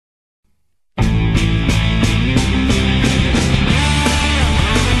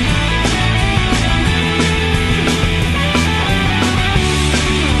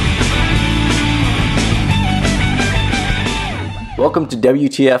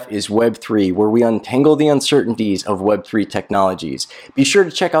WTF is Web3, where we untangle the uncertainties of Web3 technologies. Be sure to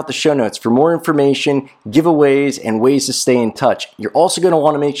check out the show notes for more information, giveaways, and ways to stay in touch. You're also going to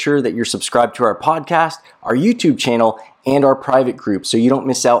want to make sure that you're subscribed to our podcast, our YouTube channel, and our private group so you don't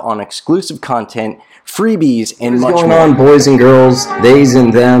miss out on exclusive content, freebies, and much more. What's going on, boys and girls, theys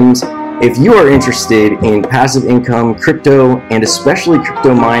and thems? If you are interested in passive income, crypto, and especially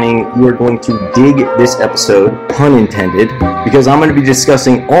crypto mining, you are going to dig this episode, pun intended, because I'm going to be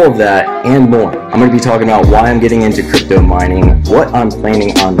discussing all of that and more. I'm going to be talking about why I'm getting into crypto mining, what I'm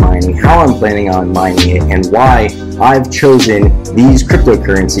planning on mining, how I'm planning on mining it, and why I've chosen these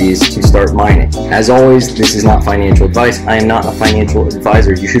cryptocurrencies to start mining. As always, this is not financial advice. I am not a financial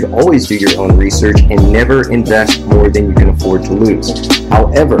advisor. You should always do your own research and never invest more than you can afford to lose.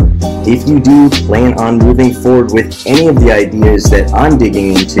 However, if you do plan on moving forward with any of the ideas that I'm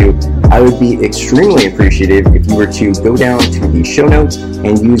digging into, I would be extremely appreciative if you were to go down to the show notes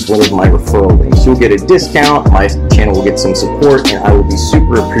and use one of my referral links. You'll get a discount, my channel will get some support, and I will be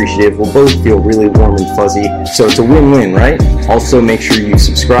super appreciative. We'll both feel really warm and fuzzy, so it's a win-win, right? Also, make sure you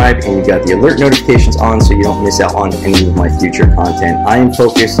subscribe and you got the alert notifications on so you don't miss out on any of my future content. I am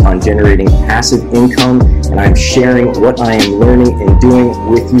focused on generating passive income, and I'm sharing what I am learning and doing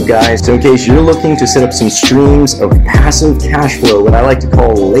with you guys. So in case you're looking to set up some streams of passive cash flow, what I like to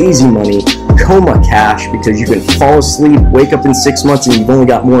call lazy money, coma cash, because you can fall asleep, wake up in 6 months, and you've only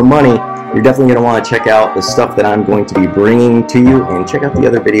got more money, you're definitely going to want to check out the stuff that I'm going to be bringing to you and check out the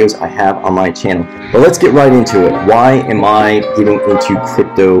other videos I have on my channel. But let's get right into it. Why am I getting into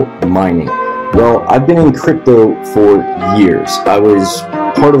crypto mining? Well, I've been in crypto for years. I was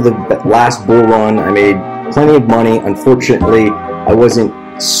part of the last bull run. I made plenty of money. Unfortunately, I wasn't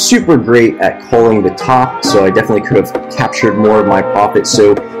super great at calling the top, so I definitely could have captured more of my profit.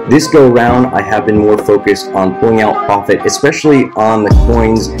 So this go round, I have been more focused on pulling out profit, especially on the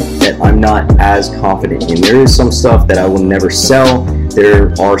coins that I'm not as confident in. There is some stuff that I will never sell.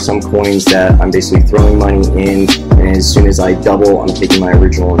 There are some coins that I'm basically throwing money in, and as soon as I double, I'm taking my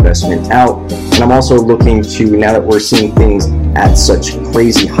original investment out. And I'm also looking to, now that we're seeing things at such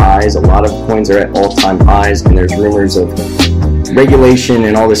crazy highs, a lot of coins are at all-time highs, and there's rumors of regulation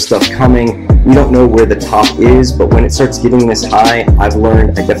and all this stuff coming. We don't know where the top is, but when it starts getting this high, I've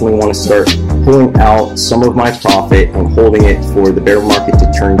learned I definitely want to start pulling out some of my profit and holding it for the bear market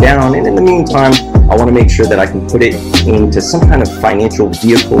to turn down. And in the meantime, I want to make sure that I can put it into some kind of financial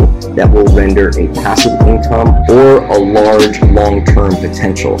vehicle that will render a passive income or a large long-term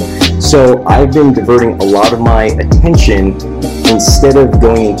potential. So I've been diverting a lot of my attention, instead of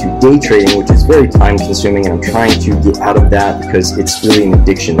going into day trading, which is very time consuming, and I'm trying to get out of that because it's really an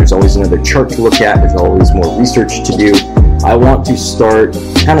addiction. There's always another chart to look at, there's always more research to do. I want to start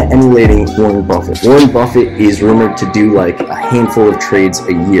kind of emulating Warren Buffett. Warren Buffett is rumored to do like a handful of trades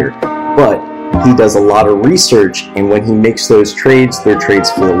a year, but he does a lot of research, and when he makes those trades, they're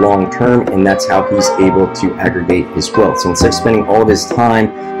trades for the long term, and that's how he's able to aggregate his wealth. So instead of spending all of his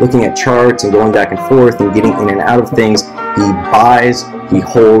time looking at charts and going back and forth and getting in and out of things, he buys, he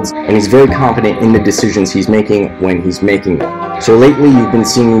holds, and he's very confident in the decisions he's making when he's making them. So lately, you've been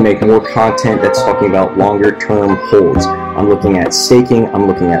seeing me make more content that's talking about longer term holds. I'm looking at staking, I'm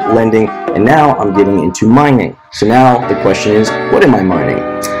looking at lending, and now I'm getting into mining. So now the question is, what am I mining?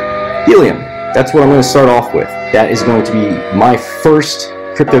 Helium. That's what I'm going to start off with. That is going to be my first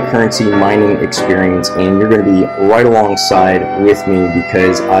cryptocurrency mining experience, and you're going to be right alongside with me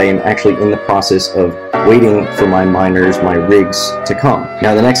because I am actually in the process of waiting for my miners, my rigs to come.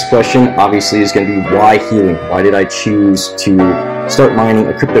 Now the next question obviously is going to be, why Helium? Why did I choose to start mining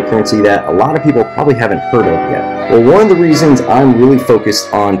a cryptocurrency that a lot of people probably haven't heard of yet? Well, one of the reasons I'm really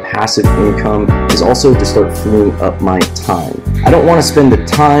focused on passive income is also to start freeing up my time. I don't want to spend the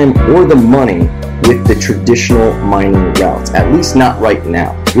time or the money with the traditional mining routes, at least not right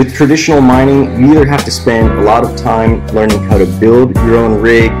now. With traditional mining, you either have to spend a lot of time learning how to build your own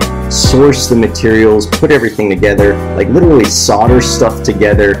rig, source the materials, put everything together, like literally solder stuff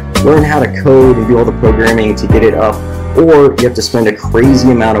together, learn how to code and do all the programming to get it up, or you have to spend a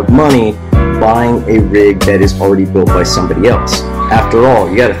crazy amount of money buying a rig that is already built by somebody else. After all,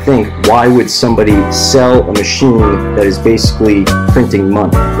 you gotta think, why would somebody sell a machine that is basically printing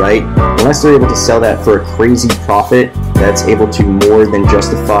money, right? Unless they're able to sell that for a crazy profit that's able to more than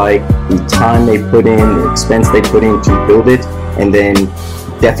justify the time they put in, the expense they put in to build it, and then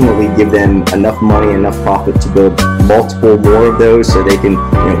definitely give them enough money, enough profit to build multiple more of those so they can,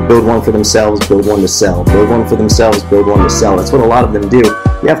 build one for themselves, build one to sell, build one for themselves, build one to sell. That's what a lot of them do.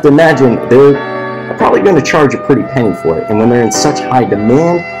 You have to imagine they're probably going to charge a pretty penny for it, and when they're in such high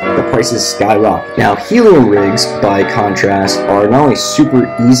demand, the prices skyrocket. Now, helium rigs, by contrast, are not only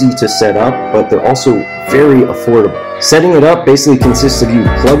super easy to set up, but they're also very affordable. Setting it up basically consists of you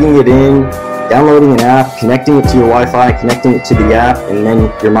plugging it in, downloading an app, connecting it to your Wi-Fi, connecting it to the app, and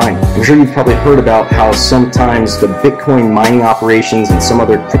then you're mining. I'm sure you've probably heard about how sometimes the Bitcoin mining operations and some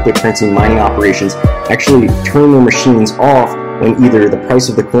other cryptocurrency mining operations actually turn their machines off when either the price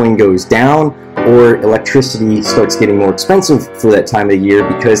of the coin goes down or electricity starts getting more expensive for that time of the year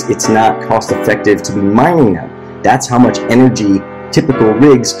because it's not cost effective to be mining them. That's how much energy typical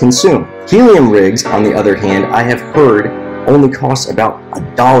rigs consume. Helium rigs, on the other hand, I have heard only costs about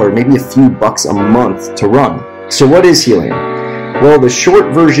 $1, maybe a few bucks a month to run. So what is helium? Well, the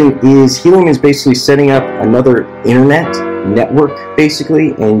short version is helium is basically setting up another internet network,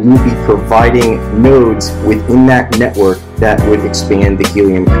 basically, and you'll be providing nodes within that network that would expand the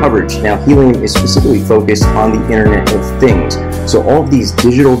helium coverage. Now, helium is specifically focused on the Internet of Things. So all of these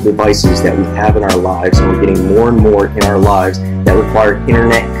digital devices that we have in our lives, and we're getting more and more in our lives that require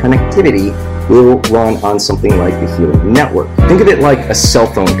internet connectivity, will run on something like the Helium network. Think of it like a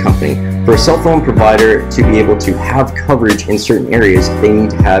cell phone company. For a cell phone provider to be able to have coverage in certain areas, they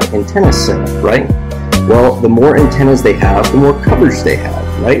need to have antennas set up, right? Well, the more antennas they have, the more coverage they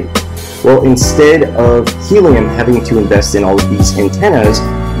have, right? Well, instead of Helium having to invest in all of these antennas,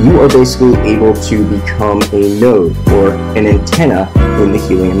 you are basically able to become a node or an antenna in the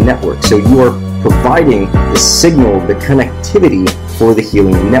Helium network. So you are providing the signal, the connectivity for the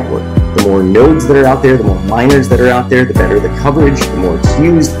Helium network. The more nodes that are out there, the more miners that are out there, the better the coverage, the more it's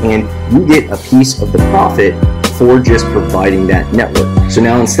used, and you get a piece of the profit for just providing that network. So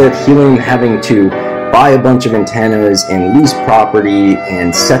now instead of Helium having to buy a bunch of antennas and lease property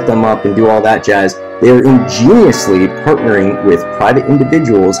and set them up and do all that jazz, they're ingeniously partnering with private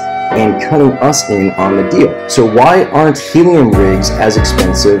individuals and cutting us in on the deal. So why aren't helium rigs as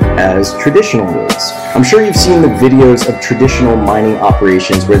expensive as traditional rigs? I'm sure you've seen the videos of traditional mining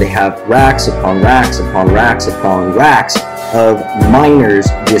operations where they have racks upon racks upon racks upon racks of miners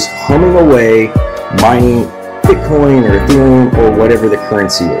just humming away, mining Bitcoin or Ethereum or whatever the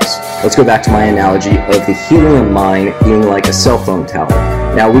currency is. Let's go back to my analogy of the helium mine being like a cell phone tower.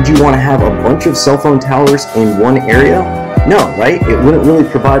 Now, would you want to have a bunch of cell phone towers in one area? No, right? It wouldn't really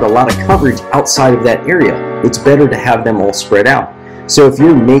provide a lot of coverage outside of that area. It's better to have them all spread out. So if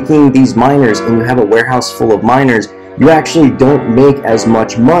you're making these miners and you have a warehouse full of miners, you actually don't make as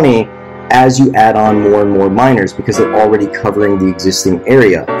much money as you add on more and more miners because they're already covering the existing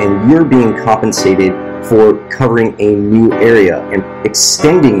area, and you're being compensated for covering a new area and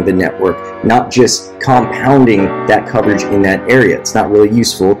extending the network, not just compounding that coverage in that area. It's not really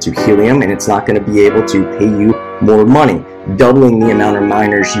useful to Helium, and it's not going to be able to pay you more money. Doubling the amount of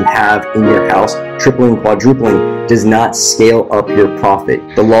miners you have in your house, tripling, quadrupling, does not scale up your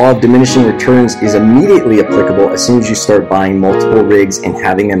profit. The law of diminishing returns is immediately applicable as soon as you start buying multiple rigs and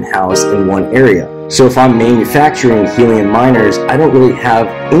having them housed in one area. So if I'm manufacturing helium miners, I don't really have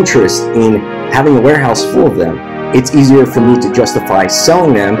interest in having a warehouse full of them. It's easier for me to justify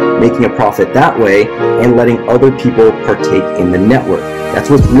selling them, making a profit that way, and letting other people partake in the network. That's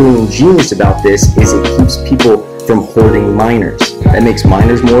what's really ingenious about this, is it keeps people from hoarding miners. That makes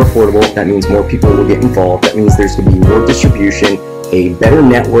miners more affordable. That means more people will get involved. That means there's going to be more distribution, a better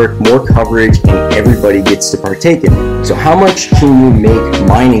network, more coverage, and everybody gets to partake in it. So how much can you make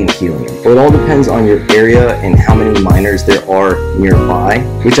mining helium? Well, it all depends on your area and how many miners there are nearby,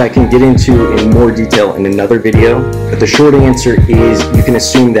 which I can get into in more detail in another video. But the short answer is you can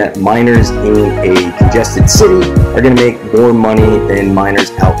assume that miners in a congested city are going to make more money than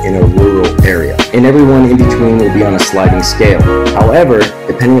miners out in a rural area. And everyone in between will be on a sliding scale. However,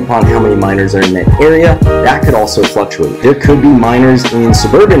 depending upon how many miners are in that area, that could also fluctuate. There could be miners in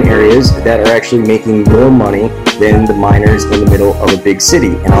suburban areas that are actually making more money than the miners in the middle of a big city,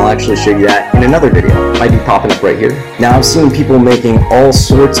 and I'll actually show you that in another video. Might be popping up right here. Now, I've seen people making all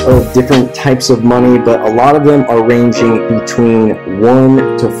sorts of different types of money, but a lot of them are ranging between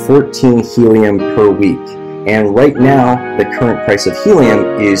 1 to 14 helium per week. And right now, the current price of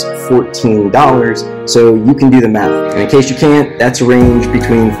helium is $14, so you can do the math. And in case you can't, that's a range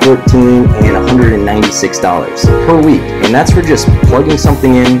between $14 and $196 per week. And that's for just plugging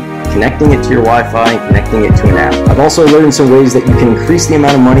something in, connecting it to your Wi-Fi, and connecting it to an app. I've also learned some ways that you can increase the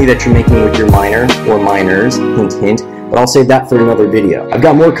amount of money that you're making with your miner or miners, hint, hint, but I'll save that for another video. I've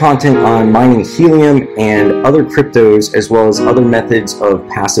got more content on mining helium and other cryptos, as well as other methods of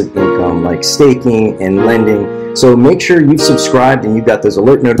passive income like staking and lending. So make sure you've subscribed and you've got those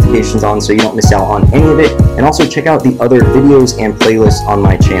alert notifications on so you don't miss out on any of it. And also check out the other videos and playlists on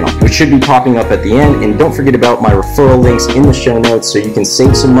my channel, which should be popping up at the end. And don't forget about my referral links in the show notes so you can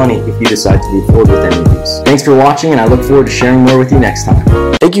save some money if you decide to move forward with any of these. Thanks for watching, and I look forward to sharing more with you next time.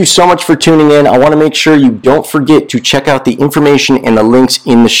 Thank you so much for tuning in. I want to make sure you don't forget to check out the information and the links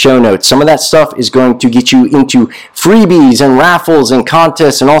in the show notes. Some of that stuff is going to get you into freebies and raffles and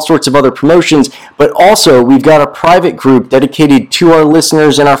contests and all sorts of other promotions, but also we've got a private group dedicated to our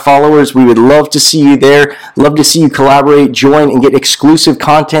listeners and our followers. We would love to see you there, love to see you collaborate, join, and get exclusive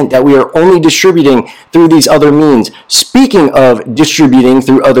content that we are only distributing through these other means. Speaking of distributing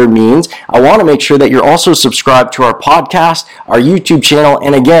through other means, I want to make sure that you're also subscribed to our podcast, our YouTube channel,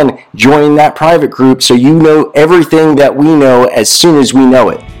 and again, join that private group so you know everything that we know as soon as we know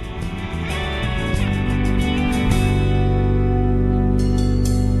it.